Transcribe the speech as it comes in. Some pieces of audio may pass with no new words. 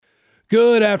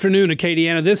Good afternoon,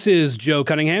 Acadiana. This is Joe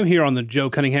Cunningham here on the Joe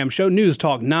Cunningham Show, News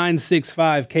Talk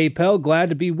 965 KPEL. Glad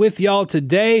to be with y'all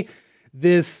today.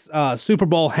 This Super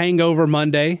Bowl hangover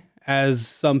Monday, as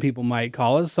some people might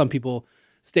call it. Some people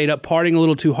stayed up partying a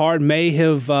little too hard, may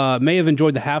have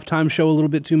enjoyed the halftime show a little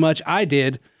bit too much. I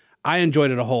did. I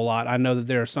enjoyed it a whole lot. I know that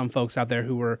there are some folks out there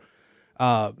who were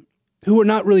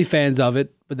not really fans of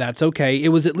it, but that's okay. It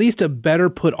was at least a better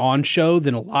put on show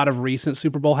than a lot of recent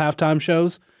Super Bowl halftime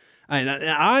shows. And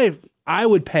I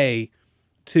would pay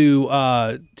to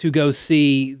go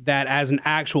see that as an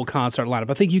actual concert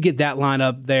lineup. I think you get that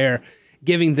lineup there,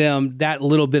 giving them that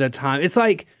little bit of time. It's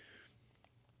like,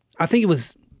 I think it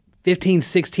was 15,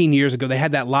 16 years ago, they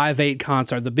had that Live 8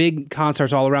 concert, the big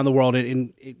concerts all around the world,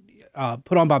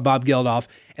 put on by Bob Geldof,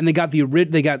 and they got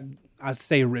I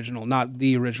say original, not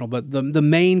the original, but the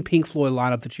main Pink Floyd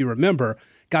lineup that you remember,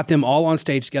 got them all on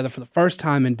stage together for the first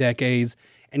time in decades,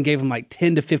 and gave them like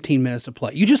 10 to 15 minutes to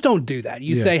play. You just don't do that.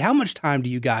 You say, how much time do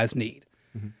you guys need?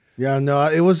 Mm-hmm. Yeah, no,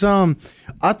 it was, I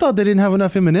thought they didn't have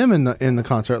enough Eminem in the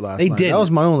concert last night. They didn't. That was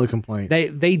my only complaint.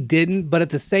 They didn't, but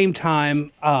at the same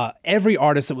time, every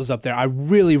artist that was up there, I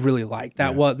really, really liked.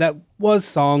 That was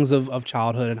songs of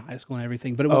childhood and high school and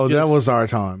everything, but it was that was our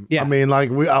time. Yeah. I mean, I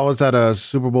was at a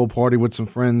Super Bowl party with some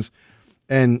friends,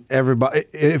 and everybody,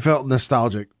 it felt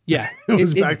nostalgic. Yeah, it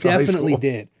was back to high school. It definitely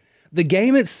did. The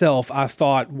game itself, I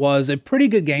thought, was a pretty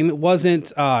good game. It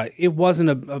wasn't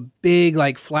a big,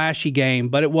 like, flashy game,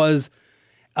 but it was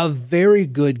a very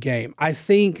good game. I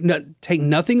think, take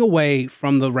nothing away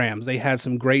from the Rams. They had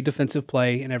some great defensive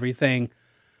play and everything.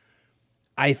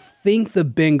 I think the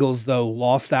Bengals, though,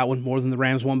 lost that one more than the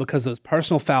Rams won because those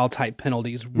personal foul type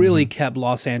penalties really kept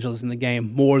Los Angeles in the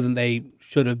game more than they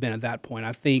should have been at that point.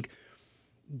 I think,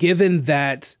 given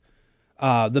that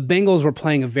the Bengals were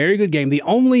playing a very good game. The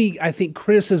only, I think,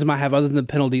 criticism I have other than the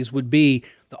penalties would be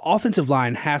the offensive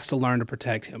line has to learn to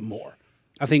protect him more.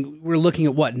 I think we're looking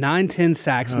at, 9-10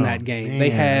 sacks in that game. Man,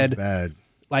 they had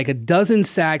like a dozen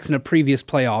sacks in a previous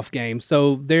playoff game.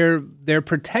 So their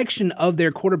protection of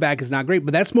their quarterback is not great,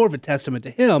 but that's more of a testament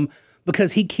to him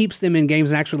because he keeps them in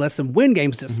games and actually lets them win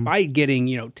games despite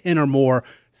getting 10 or more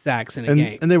sacks in a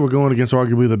game. And they were going against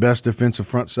arguably the best defensive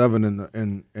front seven in the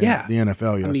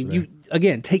NFL yesterday. I mean,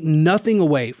 again, take nothing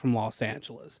away from Los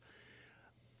Angeles.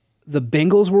 The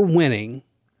Bengals were winning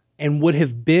and would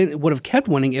have kept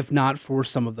winning if not for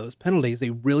some of those penalties. They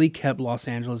really kept Los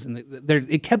Angeles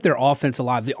it kept their offense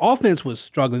alive. The offense was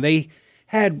struggling. They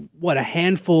had a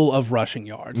handful of rushing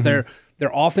yards. Their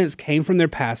offense came from their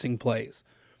passing plays.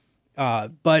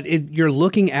 But you're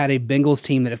looking at a Bengals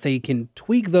team that if they can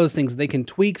tweak those things, they can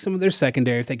tweak some of their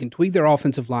secondary, if they can tweak their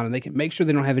offensive line, and they can make sure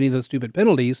they don't have any of those stupid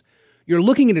penalties, you're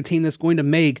looking at a team that's going to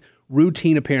make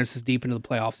routine appearances deep into the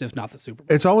playoffs, if not the Super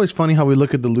Bowl. It's always funny how we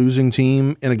look at the losing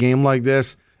team in a game like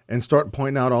this and start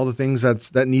pointing out all the things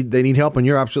they need help, and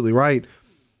you're absolutely right.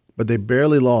 But they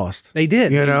barely lost. They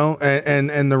did.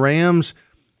 And the Rams,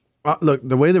 look,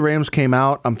 the way the Rams came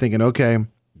out, I'm thinking, okay,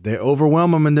 they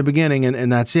overwhelm them in the beginning,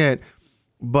 and that's it.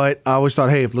 But I always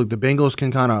thought, hey, if the Bengals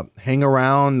can kind of hang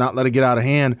around, not let it get out of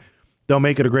hand, they'll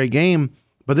make it a great game.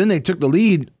 But then they took the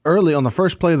lead early on the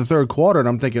first play of the third quarter, and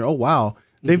I'm thinking, oh, wow,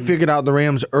 they figured out the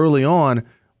Rams early on.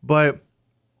 But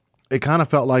it kind of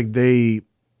felt like they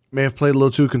may have played a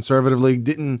little too conservatively,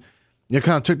 kind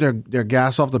of took their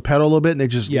gas off the pedal a little bit, and they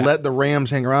just let the Rams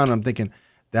hang around. And I'm thinking,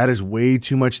 that is way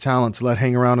too much talent to let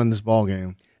hang around in this ball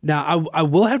game. Now, I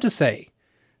will have to say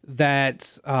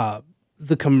that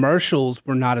the commercials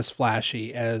were not as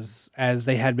flashy as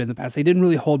they had been in the past. They didn't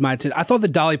really hold my attention. I thought the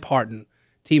Dolly Parton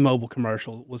T-Mobile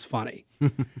commercial was funny.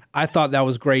 I thought that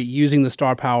was great, using the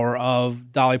star power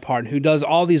of Dolly Parton, who does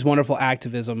all these wonderful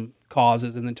activism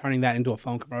causes, and then turning that into a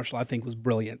phone commercial, I think was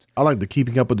brilliant. I like the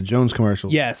Keeping Up with the Jones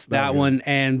commercial. Yes, that one,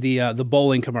 and the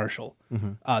bowling commercial.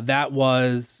 That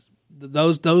was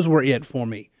those were it for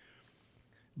me.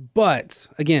 But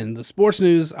again, the sports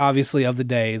news, obviously, of the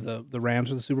day, the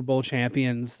Rams are the Super Bowl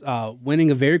champions, winning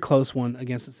a very close one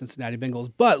against the Cincinnati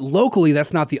Bengals. But locally,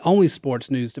 that's not the only sports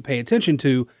news to pay attention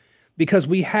to, because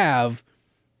we have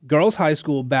girls' high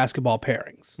school basketball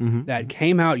pairings that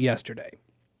came out yesterday.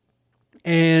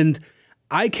 And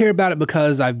I care about it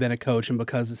because I've been a coach and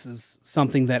because this is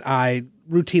something that I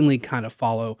routinely kind of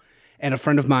follow. And a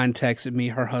friend of mine texted me,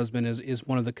 her husband is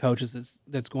one of the coaches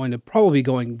that's going to probably be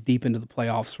going deep into the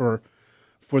playoffs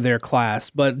for their class.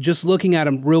 But just looking at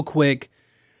them real quick,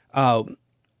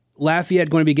 Lafayette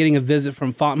going to be getting a visit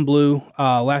from Fontainebleau.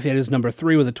 Lafayette is number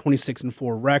 3 with a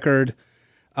 26-4 record.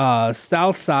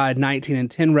 Southside,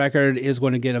 19-10 record, is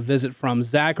going to get a visit from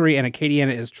Zachary, and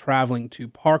Acadiana is traveling to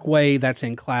Parkway. That's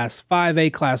in Class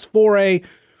 5A. Class 4A,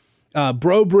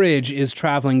 Bro Bridge is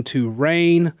traveling to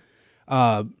Rain.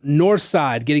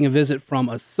 Northside getting a visit from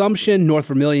Assumption. North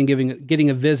Vermilion getting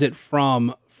a visit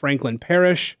from Franklin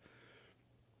Parish.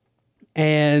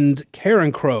 And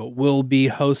Karen Crow will be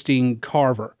hosting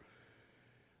Carver.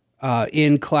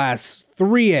 In Class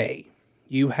 3A,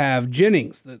 you have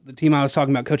Jennings, the team I was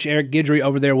talking about. Coach Eric Guidry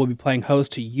over there will be playing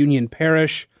host to Union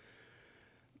Parish.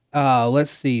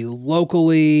 Let's see.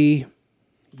 Locally,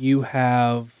 you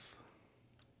have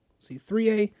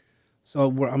 3A.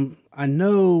 So I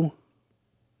know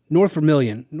North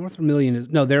Vermilion. North Vermilion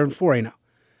they're in 4A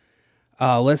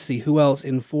now. Let's see who else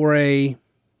in 4A.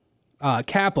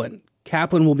 Kaplan.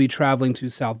 Kaplan will be traveling to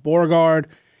South Beauregard,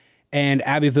 and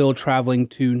Abbeville traveling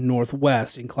to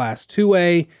Northwest. In Class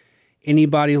 2A,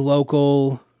 anybody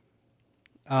local,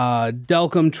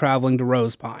 Delcom traveling to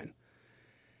Rose Pine.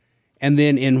 And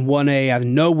then in 1A, I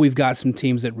know we've got some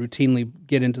teams that routinely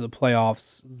get into the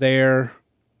playoffs there.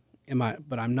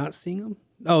 But I'm not seeing them?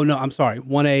 Oh, no, I'm sorry.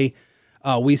 1A,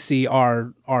 we see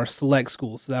our select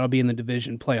schools, so that'll be in the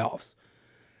division playoffs.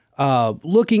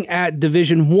 Looking at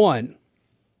Division 1,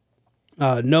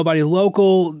 nobody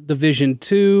local. Division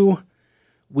 2,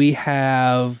 we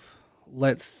have,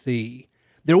 let's see.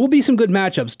 There will be some good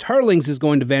matchups. Turlings is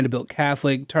going to Vanderbilt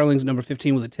Catholic. Turlings number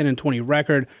 15 with a 10-20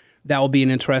 record. That will be an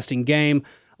interesting game.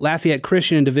 Lafayette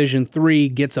Christian in Division 3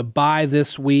 gets a bye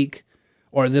this week,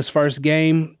 or this first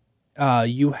game.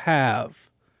 You have,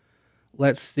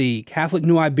 let's see, Catholic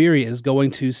New Iberia is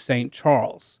going to St.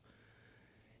 Charles.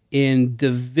 In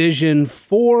Division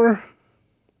 4,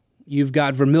 you've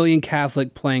got Vermilion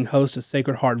Catholic playing host to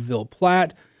Sacred Heartville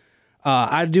Platte.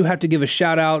 I do have to give a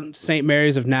shout out. St.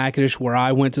 Mary's of Natchitoches, where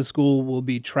I went to school, will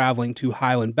be traveling to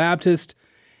Highland Baptist.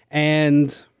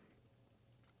 And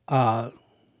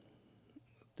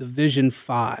Division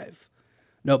 5.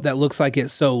 Nope, that looks like it.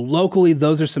 So locally,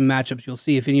 those are some matchups you'll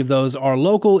see. If any of those are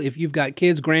local, if you've got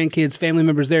kids, grandkids, family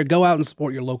members there, go out and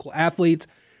support your local athletes.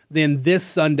 Then this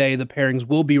Sunday, the pairings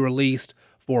will be released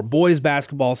for boys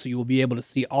basketball, so you will be able to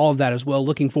see all of that as well.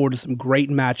 Looking forward to some great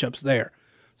matchups there.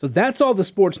 So that's all the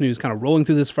sports news, kind of rolling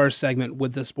through this first segment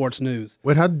with the sports news.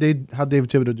 Wait, how'd David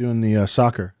Thibodeau do in the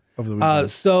soccer over the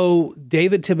weekend? So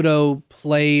David Thibodeau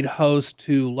played host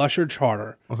to Lusher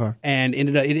Charter, and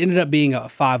it ended up being a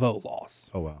 5-0 loss.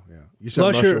 Oh, wow, yeah. You said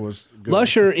Lusher was good.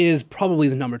 Lusher is probably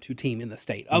the number 2 team in the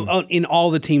state, in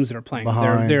all the teams that are playing.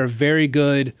 They're very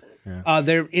good. Yeah.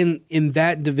 They're in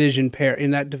that division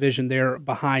they're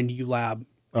behind ULAB.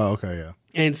 Oh, okay, yeah.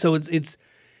 And so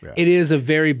it is a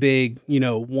very big,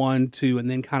 1, 2, and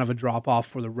then kind of a drop off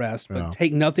for the rest. But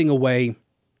take nothing away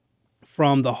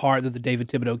from the heart that the David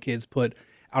Thibodeau kids put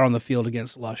out on the field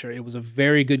against Lusher. It was a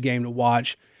very good game to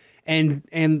watch. And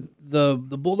the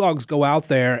Bulldogs go out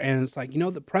there, and it's like,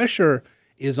 the pressure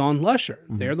is on Lusher.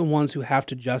 Mm-hmm. They're the ones who have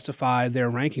to justify their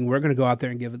ranking. We're going to go out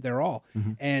there and give it their all.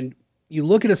 Mm-hmm. And you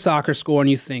look at a soccer score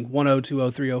and you think 1-0, 2-0,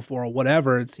 3-0, 4-0,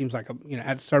 whatever. It seems like,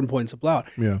 at a certain point it's a blowout.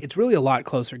 Yeah. It's really a lot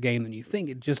closer game than you think.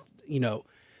 It just,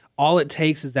 all it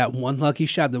takes is that one lucky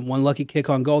shot, that one lucky kick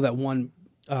on goal, that one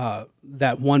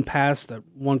pass, that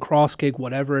one cross kick,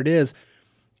 whatever it is.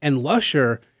 And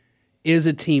Lusher is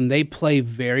a team, they play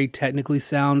very technically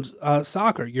sound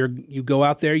soccer. You go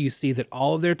out there, you see that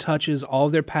all of their touches, all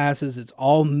of their passes, it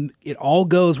all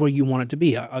goes where you want it to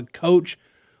be. A coach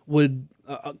would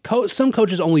some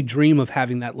coaches only dream of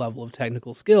having that level of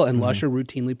technical skill, and Lusher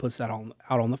routinely puts that out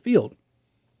on the field.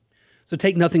 So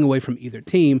take nothing away from either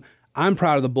team. I'm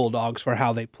proud of the Bulldogs for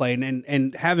how they played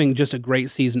and having just a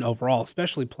great season overall,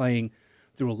 especially playing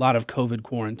through a lot of COVID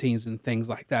quarantines and things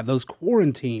like that. Those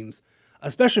quarantines,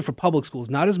 especially for public schools,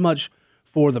 not as much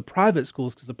for the private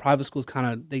schools, because the private schools kind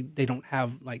of, they don't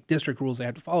have like district rules they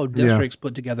have to follow. Districts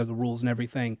put together the rules and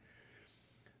everything.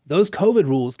 Those COVID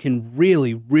rules can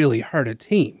really, really hurt a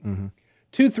team.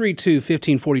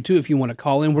 232-1542 if you want to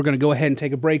call in. We're going to go ahead and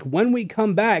take a break. When we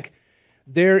come back,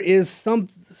 there is some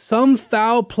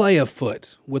foul play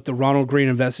afoot with the Ronald Green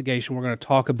investigation. We're going to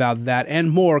talk about that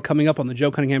and more coming up on the Joe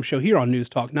Cunningham Show here on News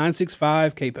Talk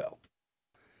 965 KPEL.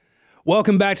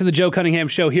 Welcome back to the Joe Cunningham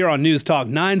Show here on News Talk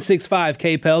 965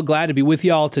 KPEL. Glad to be with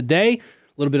y'all today. A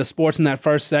little bit of sports in that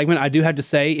first segment. I do have to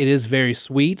say it is very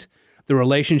sweet. The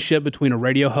relationship between a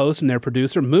radio host and their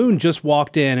producer. Moon just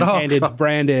walked in and handed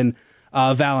Brandon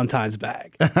Valentine's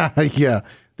bag. Yeah.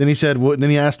 Then he said, then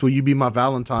he asked, will you be my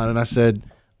Valentine? And I said,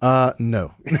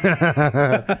 no.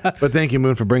 But thank you,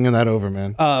 Moon, for bringing that over,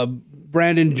 man.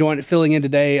 Brandon filling in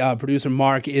today. Producer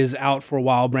Mark is out for a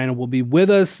while. Brandon will be with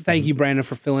us. Thank you, Brandon,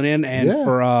 for filling in and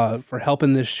for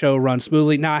helping this show run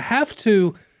smoothly. Now, I have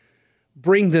to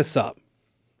bring this up.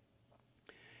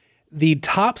 The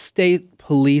top state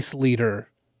police leader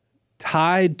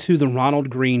tied to the Ronald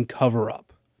Green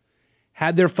cover-up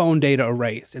had their phone data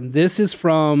erased. And this is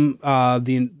from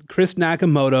the Chris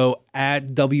Nakamoto at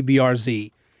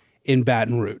WBRZ in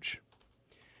Baton Rouge.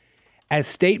 As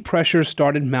state pressure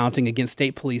started mounting against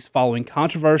state police following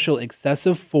controversial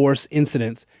excessive force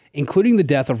incidents, including the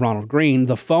death of Ronald Green,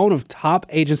 the phone of top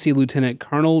agency Lieutenant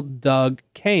Colonel Doug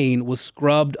Kane was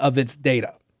scrubbed of its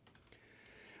data.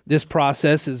 This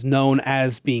process is known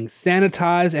as being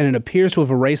sanitized, and it appears to have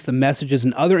erased the messages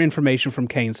and other information from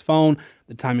Kane's phone.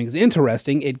 The timing is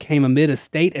interesting. It came amid a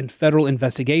state and federal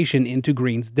investigation into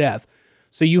Green's death.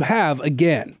 So you have,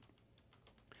 again,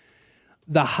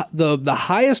 the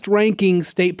highest-ranking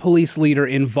state police leader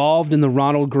involved in the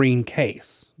Ronald Green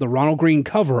case, the Ronald Green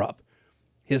cover-up.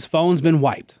 His phone's been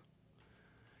wiped.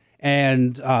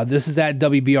 And this is at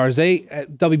WBRZ.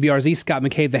 At WBRZ, Scott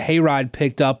McKay, the Hayride,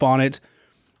 picked up on it,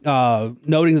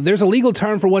 noting that there's a legal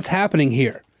term for what's happening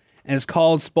here, and it's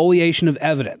called spoliation of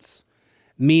evidence,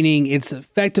 meaning it's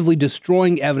effectively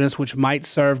destroying evidence which might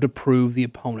serve to prove the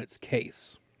opponent's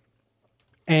case.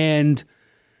 And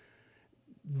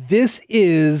this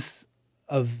is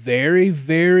a very,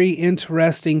 very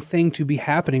interesting thing to be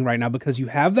happening right now, because you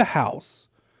have the House,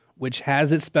 which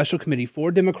has its special committee,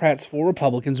 4 Democrats, 4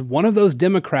 Republicans, one of those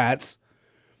Democrats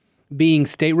being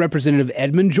State Representative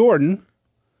Edmund Jordan,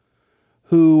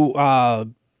 who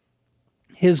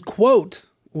his quote,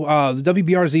 the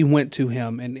WBRZ went to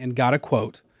him and got a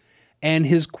quote. And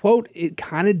his quote, it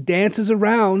kind of dances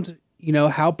around,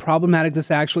 how problematic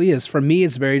this actually is. For me,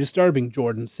 it's very disturbing,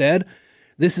 Jordan said.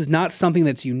 This is not something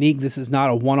that's unique. This is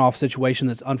not a one-off situation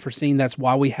that's unforeseen. That's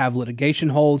why we have litigation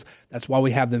holds. That's why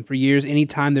we have them for years.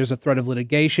 Anytime there's a threat of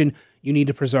litigation, you need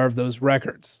to preserve those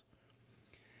records.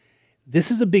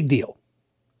 This is a big deal.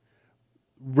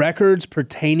 Records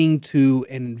pertaining to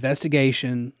an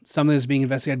investigation, something that's being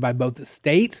investigated by both the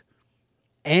state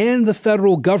and the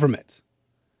federal government.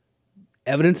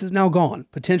 Evidence is now gone,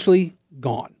 potentially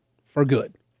gone for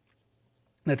good.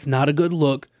 That's not a good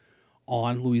look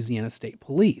on Louisiana State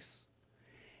Police.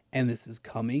 And this is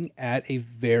coming at a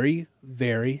very,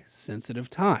 very sensitive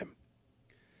time.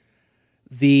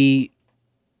 The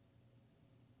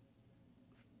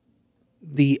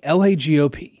LA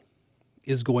GOP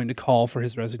is going to call for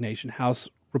his resignation. House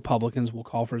Republicans will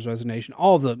call for his resignation.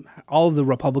 All of the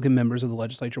Republican members of the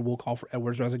legislature will call for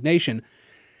Edwards' resignation.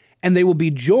 And they will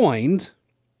be joined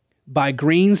by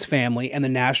Green's family and the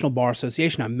National Bar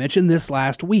Association. I mentioned this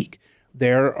last week.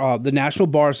 The National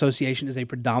Bar Association is a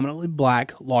predominantly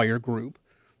black lawyer group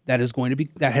that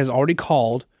has already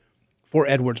called for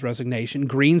Edwards' resignation.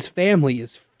 Green's family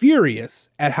is furious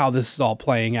at how this is all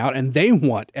playing out, and they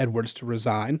want Edwards to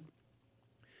resign.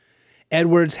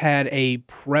 Edwards had a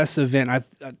press event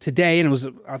today, and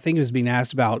I think it was being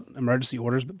asked about emergency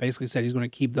orders, but basically said he's going to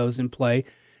keep those in play.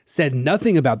 Said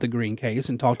nothing about the Green case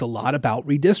and talked a lot about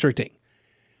redistricting.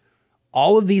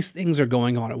 All of these things are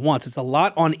going on at once. It's a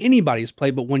lot on anybody's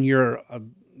plate, but when you're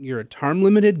a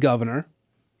term-limited governor,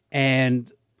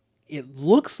 and it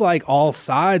looks like all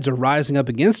sides are rising up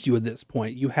against you at this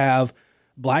point. You have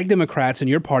black Democrats in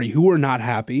your party who are not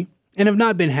happy and have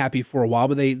not been happy for a while,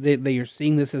 but they are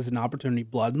seeing this as an opportunity,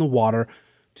 blood in the water,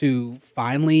 to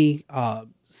finally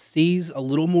seize a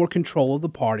little more control of the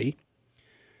party.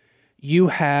 You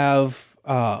have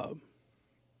the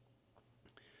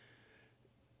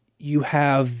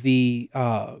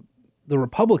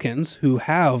Republicans who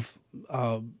have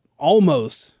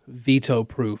almost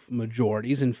veto-proof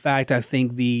majorities. In fact, I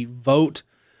think the vote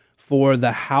for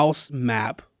the House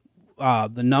map,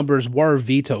 the numbers were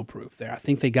veto-proof there. I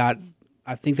think they got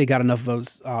enough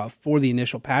votes for the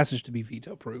initial passage to be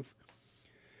veto-proof.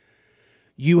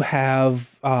 You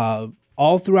have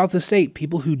all throughout the state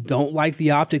people who don't like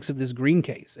the optics of this Green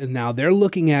case, and now they're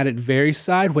looking at it very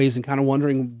sideways and kind of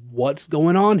wondering what's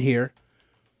going on here.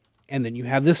 And then you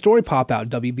have this story pop out.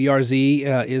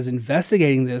 WBRZ is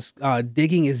investigating this,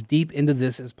 digging as deep into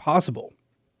this as possible.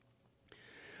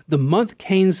 The month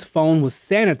Kane's phone was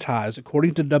sanitized,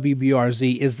 according to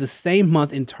WBRZ, is the same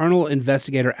month internal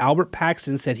investigator Albert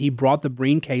Paxton said he brought the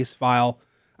Green case file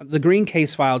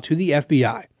to the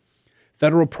FBI.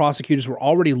 Federal prosecutors were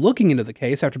already looking into the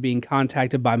case after being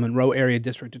contacted by Monroe Area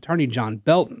District Attorney John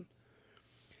Belton.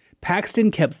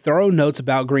 Paxton kept thorough notes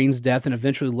about Green's death and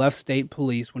eventually left state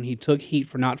police when he took heat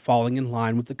for not falling in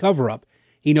line with the cover-up.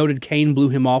 He noted Kane blew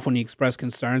him off when he expressed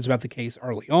concerns about the case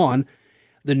early on.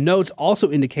 The notes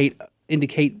also indicate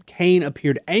Kane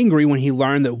appeared angry when he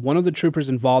learned that one of the troopers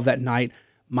involved that night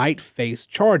might face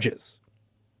charges.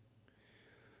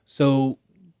 So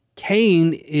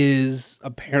Kane is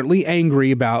apparently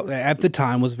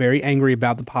was very angry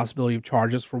about the possibility of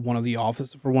charges for one of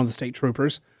the state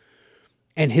troopers.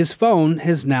 And his phone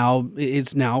it's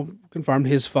now confirmed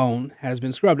his phone has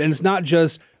been scrubbed. And it's not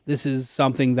just this is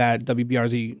something that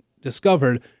WBRZ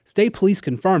discovered. State police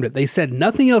confirmed it. They said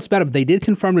nothing else about it, but they did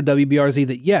confirm to WBRZ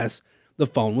that, yes, the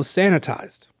phone was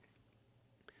sanitized.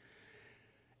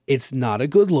 It's not a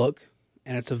good look,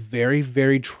 and it's a very,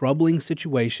 very troubling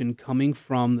situation coming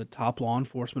from the top law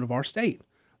enforcement of our state.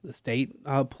 The state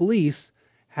police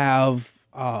have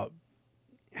a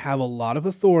lot of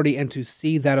authority, and to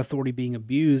see that authority being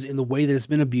abused in the way that it's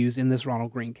been abused in this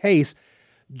Ronald Green case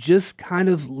just kind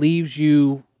of leaves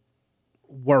you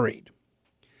worried.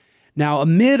 Now,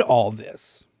 amid all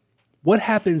this, what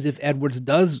happens if Edwards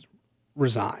does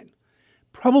resign?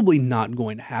 Probably not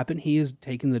going to happen. He is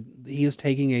taking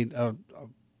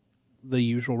the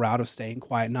usual route of staying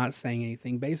quiet, not saying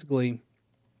anything, basically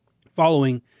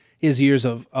following his years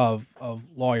of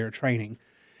lawyer training.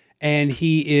 And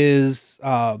he's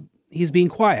being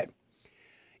quiet.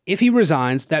 If he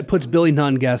resigns, that puts Billy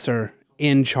Nungesser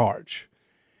in charge.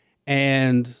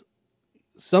 And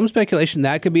some speculation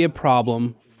that could be a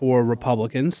problem for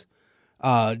Republicans.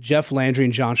 Jeff Landry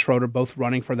and John Schroeder both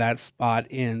running for that spot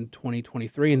in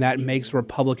 2023, and that makes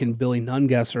Republican Billy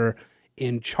Nungesser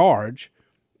in charge,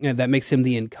 and that makes him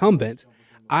the incumbent.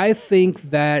 I think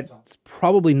that's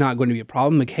probably not going to be a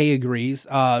problem. McKay agrees.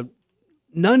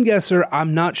 Nungesser,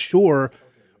 I'm not sure,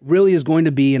 really is going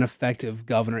to be an effective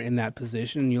governor in that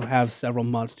position. You'll have several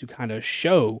months to kind of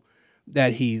show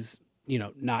that he's,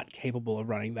 not capable of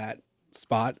running that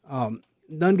spot.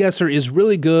 Nungesser is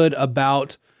really good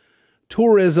about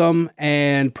tourism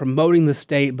and promoting the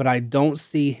state, but I don't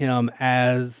see him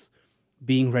as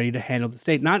being ready to handle the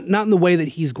state. Not in the way that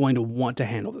he's going to want to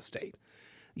handle the state.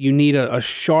 You need a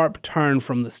sharp turn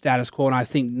from the status quo, and I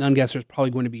think Nungesser is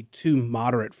probably going to be too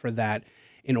moderate for that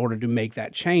in order to make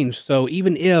that change. So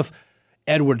even if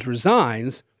Edwards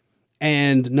resigns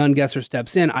and Nungesser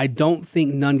steps in, I don't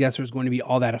think Nungesser is going to be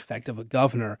all that effective a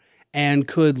governor and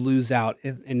could lose out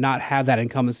and not have that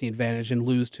incumbency advantage and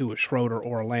lose to a Schroeder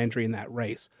or a Landry in that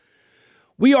race.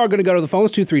 We are going to go to the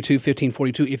phones,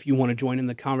 232-1542, if you want to join in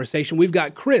the conversation. We've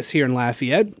got Chris here in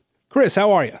Lafayette. Chris,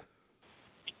 how are you?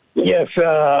 Yes,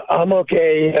 I'm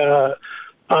okay.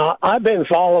 I've been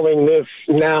following this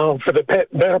now for the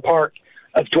better part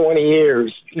of 20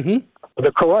 years. Mm-hmm.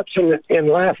 The corruption in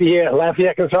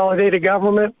Lafayette Consolidated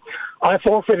Government, I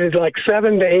forfeited like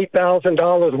 $7,000 to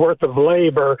 $8,000 worth of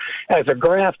labor as a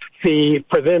graft fee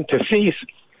for them to cease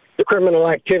the criminal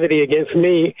activity against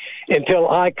me until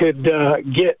I could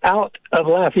get out of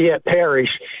Lafayette Parish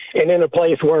and in a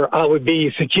place where I would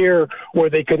be secure, where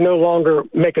they could no longer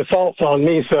make assaults on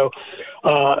me. So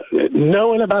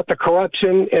knowing about the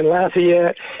corruption in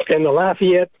Lafayette and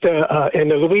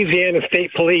the Louisiana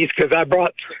State Police, because I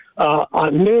brought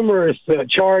numerous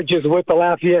charges with the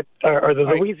Lafayette or the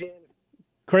Louisiana.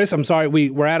 Chris, I'm sorry,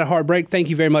 we're at a hard break. Thank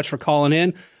you very much for calling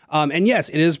in. And yes,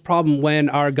 it is a problem when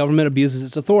our government abuses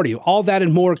its authority. All that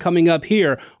and more coming up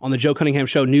here on the Joe Cunningham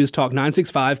Show, News Talk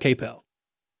 965 KPEL.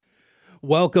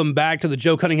 Welcome back to the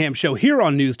Joe Cunningham Show here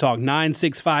on News Talk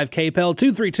 965 KPEL,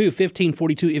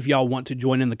 232-1542 if y'all want to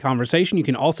join in the conversation. You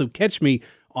can also catch me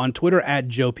on Twitter at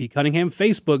Joe P. Cunningham,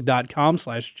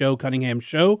 Facebook.com/Joe Cunningham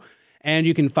Show. And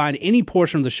you can find any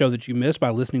portion of the show that you missed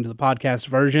by listening to the podcast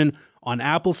version on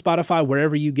Apple, Spotify,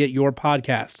 wherever you get your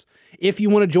podcasts. If you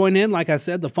want to join in, like I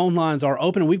said, the phone lines are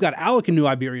open, and we've got Alec in New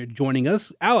Iberia joining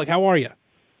us. Alec, how are you?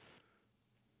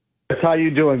 How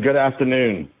you doing? Good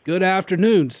afternoon. Good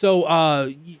afternoon. So,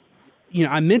 I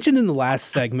mentioned in the last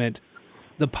segment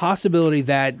the possibility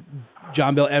that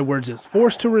John Bel Edwards is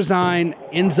forced to resign,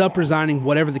 ends up resigning,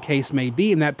 whatever the case may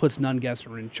be, and that puts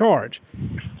Nungesser in charge.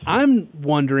 I'm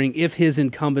wondering if his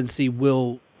incumbency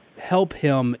will help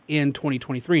him in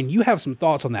 2023, and you have some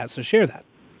thoughts on that, so share that.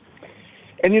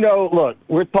 And, look,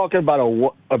 we're talking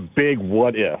about a big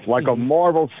what if, like a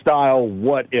Marvel-style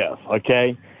what if,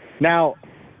 okay? Now,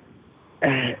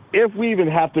 if we even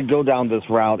have to go down this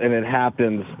route and it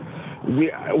happens,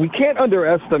 we can't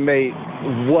underestimate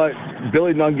what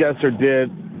Billy Nungesser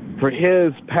did for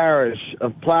his parish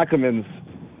of Plaquemines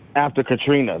after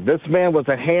Katrina. This man was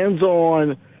a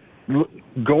hands-on,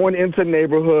 going into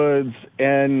neighborhoods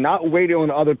and not waiting on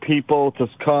other people to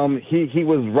come. He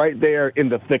was right there in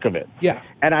the thick of it. Yeah.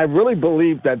 And I really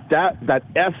believe that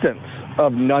essence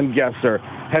of Nungesser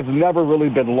has never really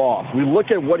been lost. We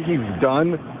look at what he's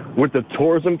done with the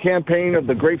tourism campaign of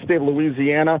the great state of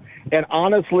Louisiana, and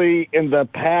honestly, in the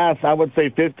past, I would say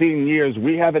 15 years,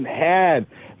 we haven't had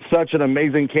such an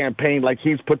amazing campaign like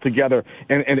he's put together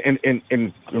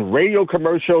in radio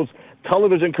commercials,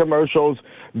 television commercials,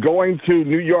 going to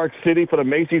New York City for the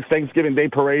Macy's Thanksgiving Day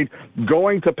Parade,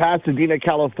 going to Pasadena,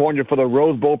 California for the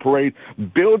Rose Bowl Parade,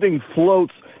 building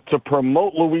floats to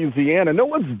promote Louisiana. No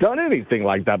one's done anything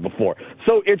like that before.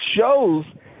 So it shows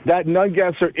that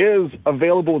Nungesser is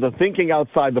available to thinking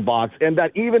outside the box, and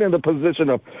that even in the position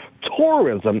of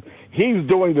tourism, he's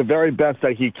doing the very best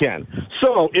that he can.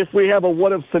 So if we have a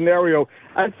what-if scenario,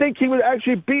 I think he would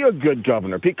actually be a good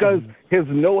governor because his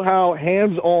know-how,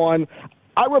 hands-on.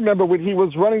 I remember when he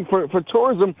was running for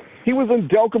tourism, he was in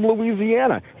Delcom,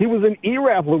 Louisiana. He was in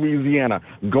ERAF, Louisiana,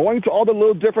 going to all the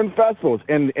little different festivals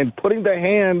and putting the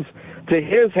hands to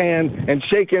his hand and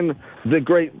shaking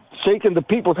the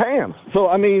people's hands. So,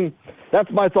 I mean, that's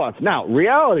my thoughts. Now,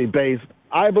 reality-based,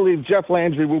 I believe Jeff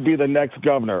Landry will be the next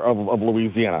governor of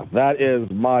Louisiana. That is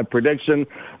my prediction.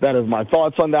 That is my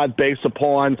thoughts on that based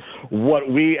upon what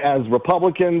we as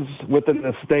Republicans within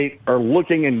the state are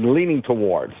looking and leaning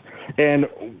towards. And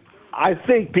I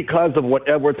think because of what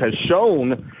Edwards has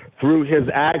shown through his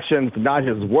actions, not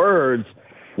his words,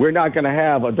 we're not going to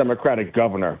have a Democratic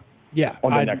governor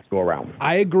on the next go-around.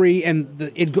 I agree,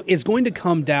 and it's going to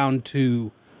come down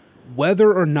to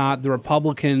whether or not the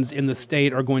Republicans in the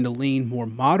state are going to lean more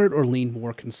moderate or lean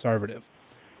more conservative.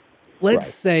 Let's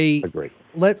say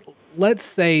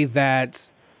that,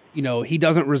 you know, he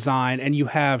doesn't resign and you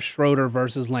have Schroeder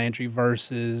versus Landry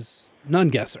versus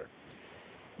Nungesser.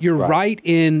 You're right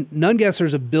in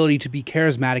Nungesser's ability to be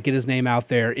charismatic, get his name out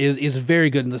there is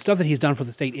very good, and the stuff that he's done for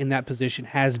the state in that position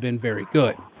has been very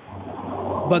good.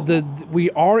 But we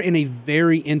are in a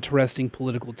very interesting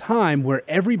political time where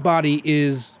everybody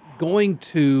is going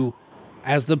to,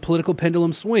 as the political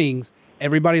pendulum swings,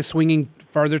 everybody's swinging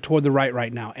further toward the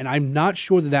right now. And I'm not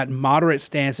sure that moderate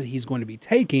stance that he's going to be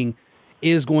taking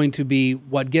is going to be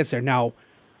what gets there. Now,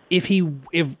 if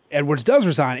Edwards does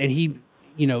resign and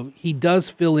he does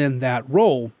fill in that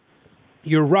role,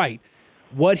 you're right.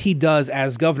 What he does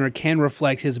as governor can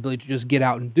reflect his ability to just get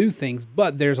out and do things,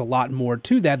 but there's a lot more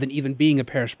to that than even being a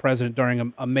parish president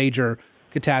during a major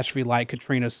catastrophe like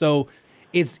Katrina. So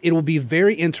it will be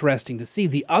very interesting to see.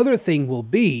 The other thing will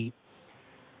be,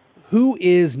 who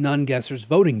is Nungesser's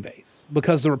voting base?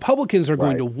 Because the Republicans are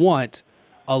going to want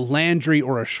a Landry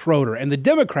or a Schroeder, and the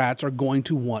Democrats are going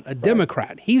to want a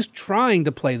Democrat. He's trying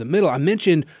to play the middle. I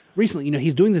mentioned recently,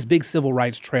 he's doing this big civil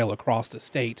rights trail across the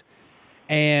state,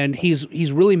 and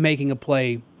he's really making a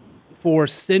play for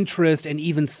centrist and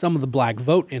even some of the black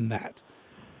vote in that.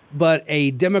 But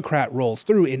a Democrat rolls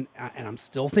through, and I'm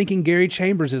still thinking Gary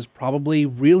Chambers is probably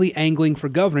really angling for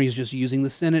governor. He's just using the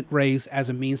Senate race as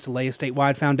a means to lay a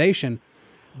statewide foundation.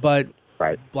 But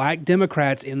black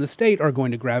Democrats in the state are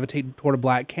going to gravitate toward a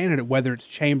black candidate, whether it's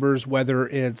Chambers, whether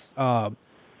it's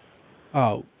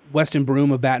Weston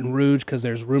Broome of Baton Rouge, because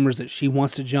there's rumors that she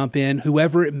wants to jump in,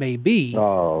 whoever it may be.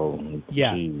 Oh,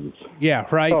 geez. Yeah,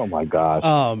 right? Oh, my gosh.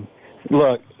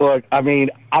 Look, I mean,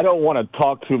 I don't want to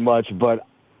talk too much, but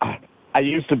I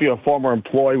used to be a former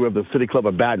employee with the City Club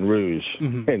of Baton Rouge,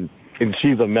 and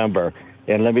she's a member.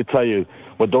 And let me tell you,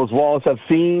 what those walls have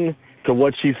seen to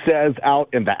what she says out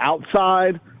in the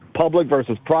outside, public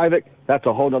versus private, that's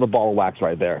a whole nother ball of wax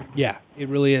right there. Yeah, it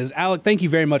really is. Alec, thank you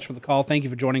very much for the call. Thank you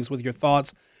for joining us with your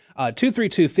thoughts.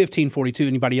 232-1542.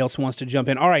 Anybody else who wants to jump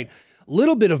in? All right,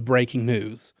 little bit of breaking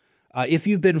news. If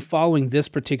you've been following this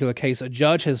particular case, a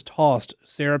judge has tossed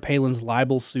Sarah Palin's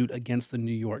libel suit against the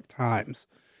New York Times.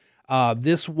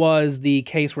 This was the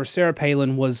case where Sarah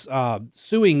Palin was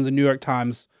suing the New York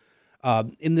Times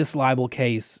in this libel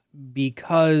case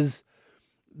because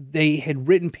they had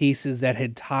written pieces that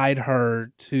had tied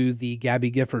her to the Gabby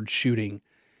Gifford shooting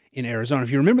in Arizona.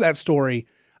 If you remember that story,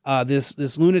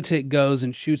 this lunatic goes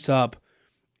and shoots up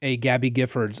a Gabby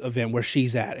Giffords event where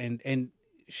she's at, and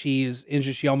she is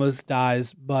injured. She almost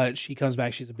dies, but she comes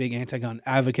back. She's a big anti-gun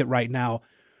advocate right now.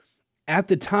 At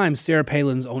the time, Sarah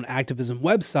Palin's own activism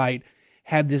website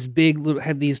had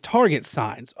these target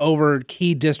signs over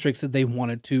key districts that they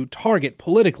wanted to target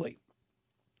politically.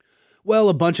 Well,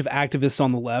 a bunch of activists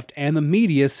on the left and the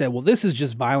media said, well, this is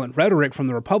just violent rhetoric from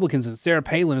the Republicans and Sarah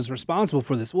Palin is responsible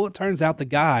for this. Well, it turns out the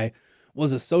guy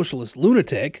was a socialist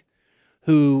lunatic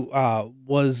who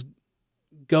was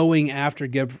going after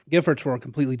Giffords for a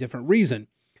completely different reason.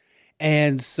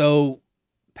 And so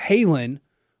Palin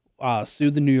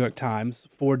sued the New York Times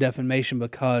for defamation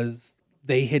because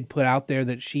they had put out there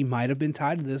that she might have been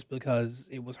tied to this because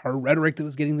it was her rhetoric that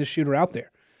was getting the shooter out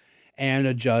there. And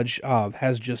a judge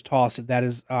has just tossed it. That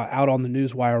is out on the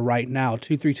newswire right now.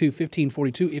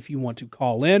 232-1542 if you want to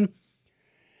call in.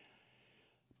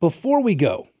 Before we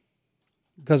go,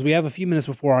 because we have a few minutes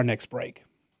before our next break,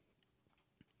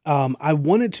 I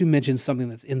wanted to mention something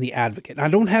that's in the Advocate. And I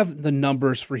don't have the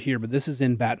numbers for here, but this is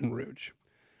in Baton Rouge.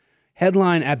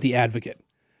 Headline at the Advocate: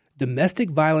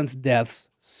 domestic violence deaths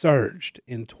surged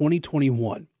in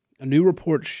 2021. A new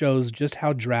report shows just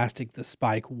how drastic the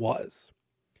spike was.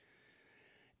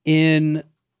 In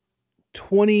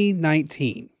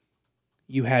 2019,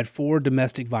 you had 4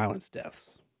 domestic violence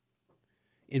deaths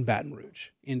in Baton Rouge.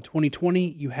 In 2020,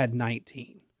 you had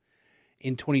 19.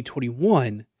 In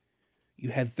 2021, you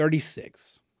had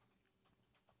 36.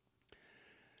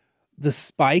 The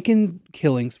spike in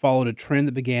killings followed a trend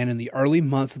that began in the early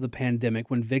months of the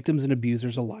pandemic, when victims and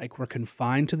abusers alike were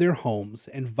confined to their homes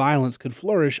and violence could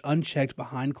flourish unchecked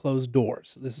behind closed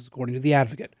doors. This is according to The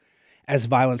Advocate. As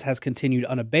violence has continued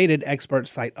unabated,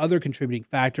 experts cite other contributing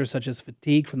factors such as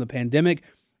fatigue from the pandemic,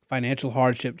 financial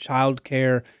hardship, child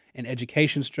care, and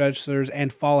education stressors,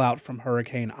 and fallout from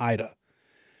Hurricane Ida.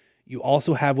 You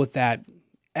also have with that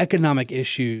economic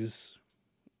issues,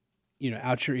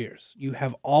 out your ears. You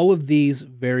have all of these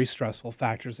very stressful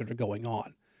factors that are going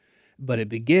on. But it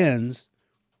begins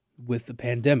with the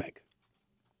pandemic.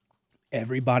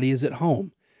 Everybody is at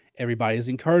home. Everybody is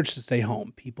encouraged to stay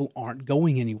home. People aren't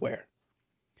going anywhere.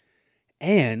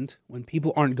 And when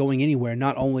people aren't going anywhere,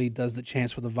 not only does the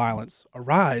chance for the violence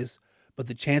arise, but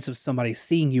the chance of somebody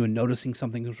seeing you and noticing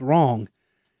something is wrong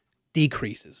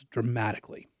decreases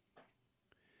dramatically.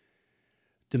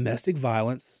 Domestic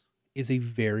violence is a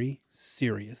very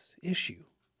serious issue.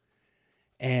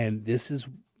 And this is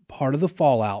part of the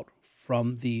fallout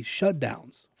from the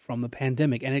shutdowns, from the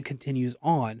pandemic. And it continues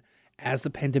on as the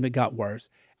pandemic got worse,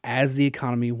 as the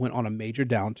economy went on a major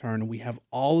downturn. And we have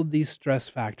all of these stress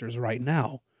factors right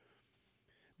now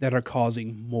that are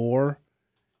causing more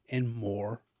and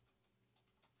more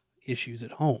issues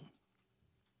at home.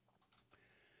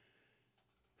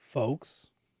 Folks,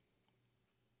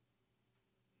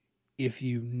 if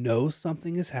you know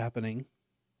something is happening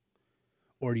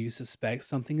or you suspect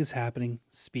something is happening,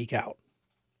 speak out.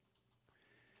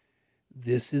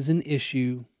 This is an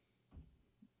issue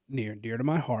near and dear to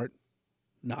my heart,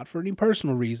 not for any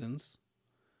personal reasons,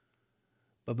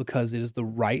 but because it is the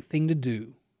right thing to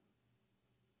do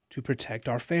to protect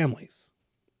our families.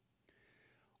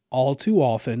 All too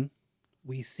often,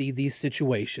 we see these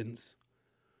situations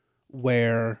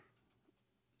where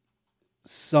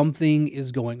something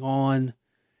is going on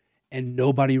and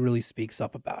nobody really speaks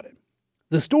up about it.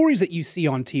 The stories that you see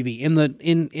on TV,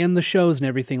 in the shows and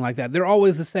everything like that, they're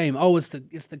always the same. Oh, it's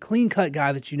the clean-cut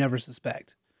guy that you never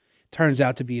suspect. Turns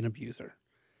out to be an abuser.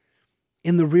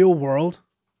 In the real world,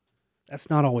 that's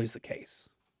not always the case.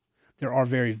 There are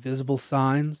very visible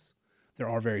signs, there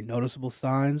are very noticeable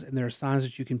signs, and there are signs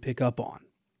that you can pick up on.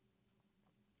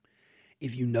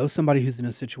 If you know somebody who's in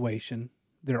a situation,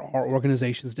 there are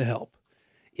organizations to help.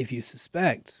 If you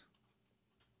suspect,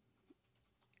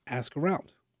 ask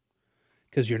around,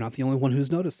 because you're not the only one who's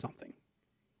noticed something.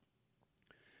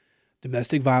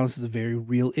 Domestic violence is a very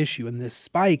real issue, and this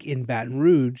spike in Baton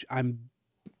Rouge, I'm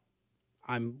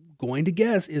going to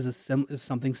guess is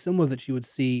something similar that you would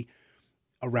see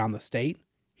around the state,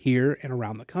 here, and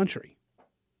around the country.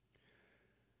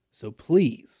 So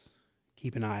please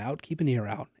keep an eye out, keep an ear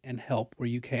out, and help where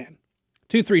you can.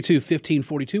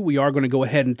 232-1542. We are going to go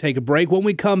ahead and take a break. When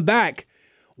we come back,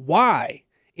 why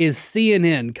is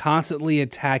CNN constantly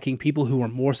attacking people who are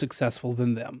more successful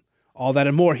than them? All that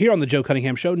and more here on the Joe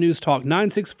Cunningham Show, News Talk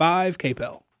 965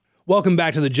 KPEL. Welcome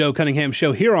back to the Joe Cunningham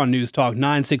Show here on News Talk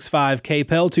 965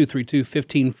 KPEL,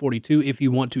 232-1542. If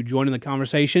you want to join in the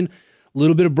conversation, a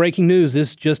little bit of breaking news.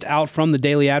 This just out from the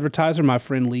Daily Advertiser, my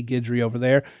friend Lee Guidry over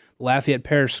there. Lafayette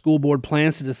Parish School Board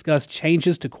plans to discuss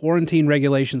changes to quarantine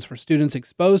regulations for students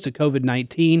exposed to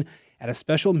COVID-19 at a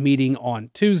special meeting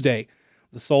on Tuesday.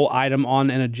 The sole item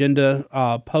on an agenda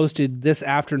posted this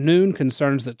afternoon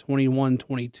concerns the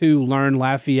 21-22 Learn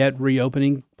Lafayette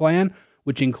reopening plan,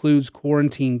 which includes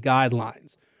quarantine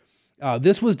guidelines.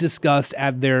 This was discussed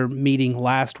at their meeting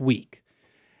last week.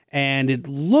 And it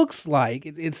looks like,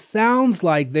 it sounds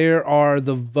like there are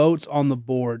the votes on the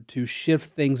board to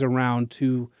shift things around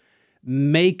to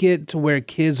make it to where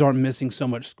kids aren't missing so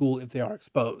much school if they are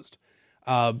exposed.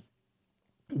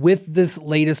 With this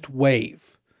latest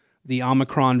wave, the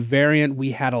Omicron variant,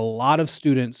 we had a lot of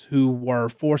students who were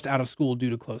forced out of school due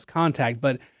to close contact.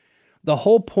 But the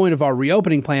whole point of our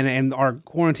reopening plan and our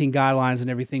quarantine guidelines and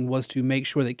everything was to make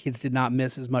sure that kids did not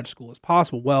miss as much school as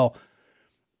possible. Well,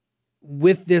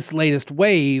 with this latest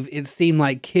wave, it seemed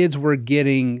like kids were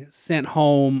getting sent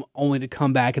home only to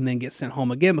come back and then get sent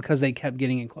home again because they kept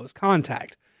getting in close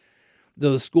contact.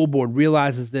 The school board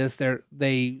realizes this.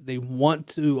 They want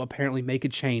to apparently make a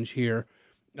change here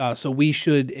So we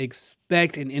should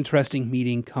expect an interesting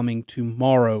meeting coming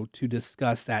tomorrow to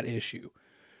discuss that issue.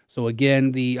 So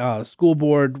again, the school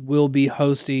board will be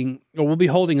holding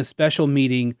a special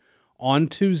meeting on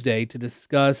Tuesday to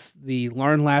discuss the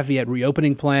Learn Lafayette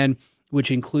reopening plan,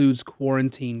 which includes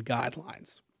quarantine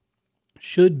guidelines.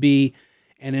 Should be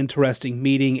an interesting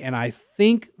meeting, and I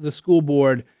think the school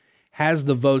board has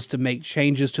the votes to make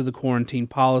changes to the quarantine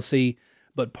policy.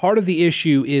 But part of the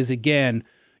issue is, again,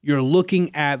 you're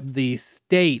looking at the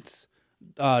state's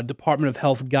Department of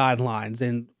Health guidelines,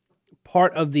 and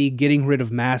part of the getting rid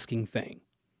of masking thing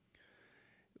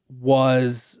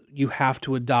was you have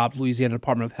to adopt Louisiana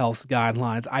Department of Health's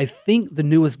guidelines. I think the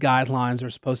newest guidelines are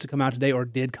supposed to come out today or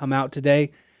did come out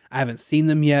today. I haven't seen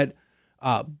them yet,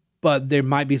 but there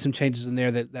might be some changes in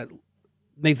there that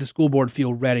make the school board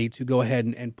feel ready to go ahead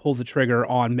and pull the trigger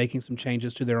on making some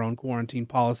changes to their own quarantine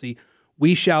policy.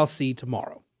 We shall see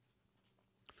tomorrow.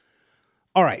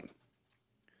 All right.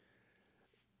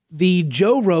 The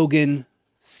Joe Rogan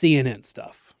CNN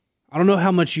stuff. I don't know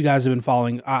how much you guys have been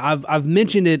following. I've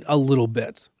mentioned it a little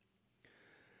bit.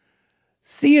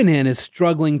 CNN is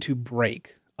struggling to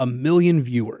break 1 million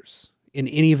viewers in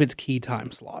any of its key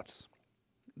time slots.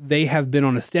 They have been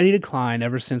on a steady decline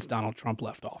ever since Donald Trump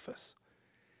left office.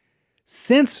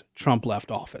 Since Trump left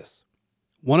office,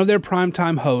 one of their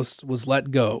primetime hosts was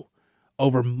let go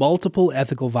over multiple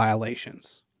ethical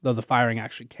violations, though the firing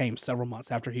actually came several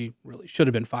months after he really should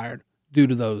have been fired due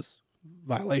to those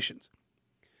violations.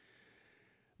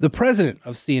 The president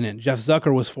of CNN, Jeff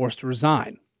Zucker, was forced to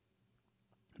resign.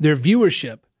 Their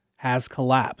viewership has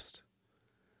collapsed.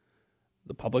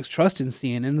 The public's trust in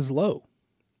CNN is low.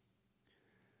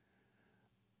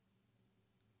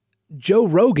 Joe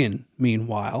Rogan,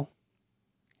 meanwhile,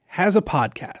 has a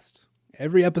podcast.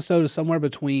 Every episode is somewhere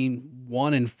between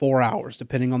 1 and 4 hours,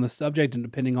 depending on the subject and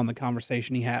depending on the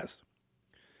conversation he has.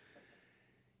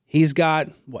 He's got,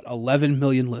 11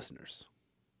 million listeners.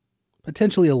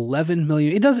 Potentially 11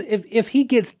 million. It doesn't. If he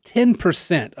gets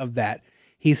 10% of that,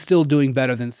 he's still doing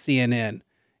better than CNN,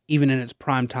 even in its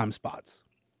primetime spots.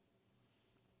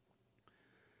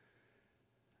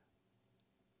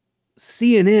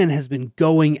 CNN has been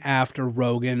going after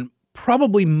Rogan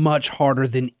probably much harder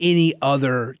than any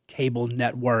other cable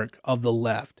network of the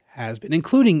left has been,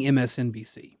 including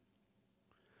MSNBC.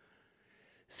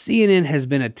 CNN has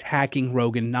been attacking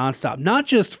Rogan nonstop, not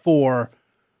just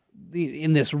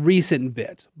in this recent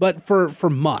bit, but for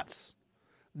months.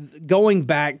 Going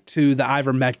back to the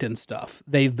ivermectin stuff,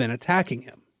 they've been attacking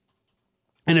him.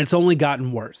 And it's only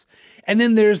gotten worse. And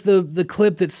then there's the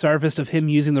clip that surfaced of him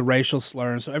using the racial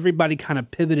slur, and so everybody kind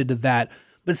of pivoted to that.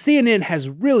 But CNN has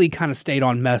really kind of stayed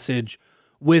on message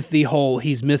with the whole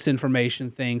he's misinformation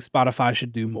thing. Spotify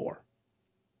should do more.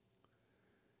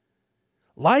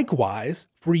 Likewise,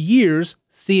 for years,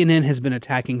 CNN has been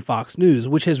attacking Fox News,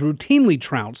 which has routinely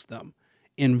trounced them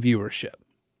in viewership.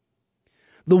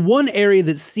 The one area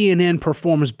that CNN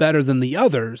performs better than the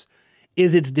others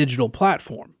is its digital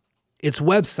platform, its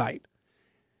website,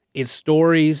 its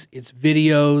stories, its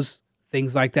videos,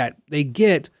 things like that. They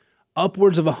get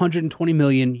upwards of 120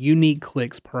 million unique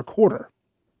clicks per quarter,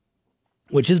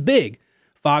 which is big.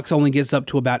 Fox only gets up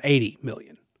to about 80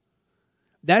 million.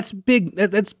 That's big.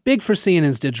 That's big for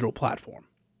CNN's digital platform.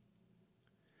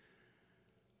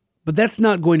 But that's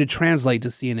not going to translate to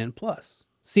CNN Plus.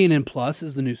 CNN Plus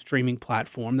is the new streaming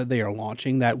platform that they are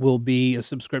launching that will be a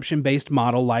subscription-based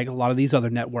model like a lot of these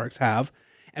other networks have,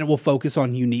 and it will focus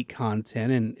on unique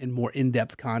content and more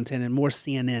in-depth content and more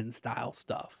CNN-style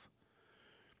stuff.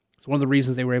 It's one of the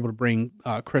reasons they were able to bring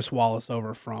Chris Wallace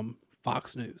over from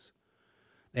Fox News.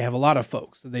 They have a lot of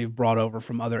folks that they've brought over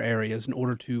from other areas in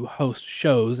order to host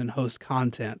shows and host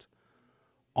content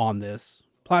on this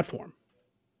platform.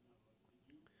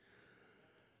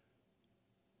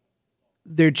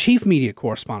 Their chief media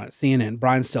correspondent, CNN,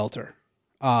 Brian Stelter,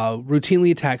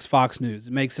 routinely attacks Fox News.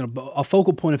 It makes it a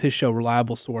focal point of his show,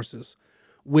 Reliable Sources,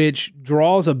 which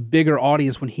draws a bigger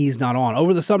audience when he's not on.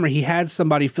 Over the summer, he had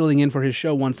somebody filling in for his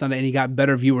show one Sunday, and he got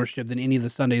better viewership than any of the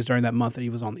Sundays during that month that he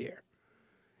was on the air.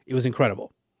 It was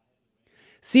incredible.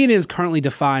 CNN is currently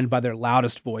defined by their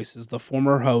loudest voices, the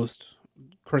former host,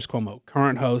 Chris Cuomo,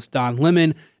 current host, Don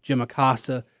Lemon, Jim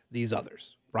Acosta, these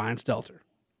others, Brian Stelter.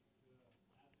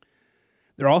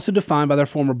 They're also defined by their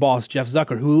former boss, Jeff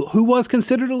Zucker, who was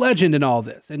considered a legend in all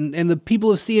this. And the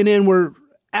people of CNN were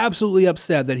absolutely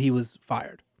upset that he was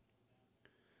fired.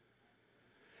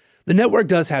 The network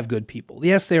does have good people.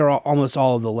 Yes, they are almost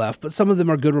all of the left, but some of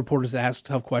them are good reporters that ask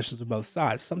tough questions of both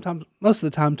sides. Sometimes, most of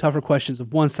the time, tougher questions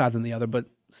of one side than the other, but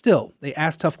still, they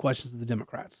ask tough questions of the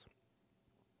Democrats.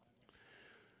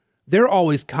 They're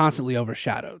always constantly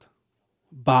overshadowed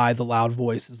by the loud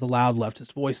voices, the loud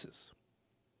leftist voices.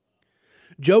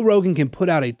 Joe Rogan can put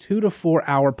out a 2 to 4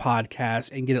 hour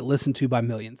podcast and get it listened to by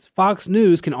millions. Fox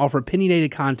News can offer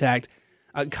opinionated content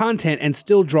and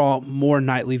still draw more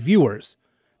nightly viewers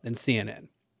than CNN.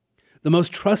 The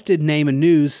most trusted name in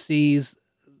news sees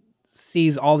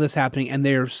all this happening, and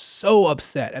they're so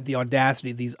upset at the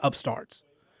audacity of these upstarts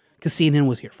because CNN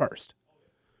was here first.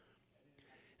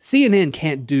 CNN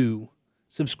can't do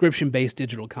subscription-based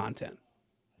digital content.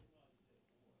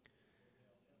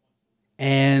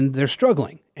 And they're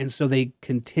struggling. And so they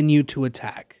continue to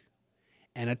attack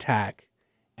and attack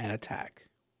and attack.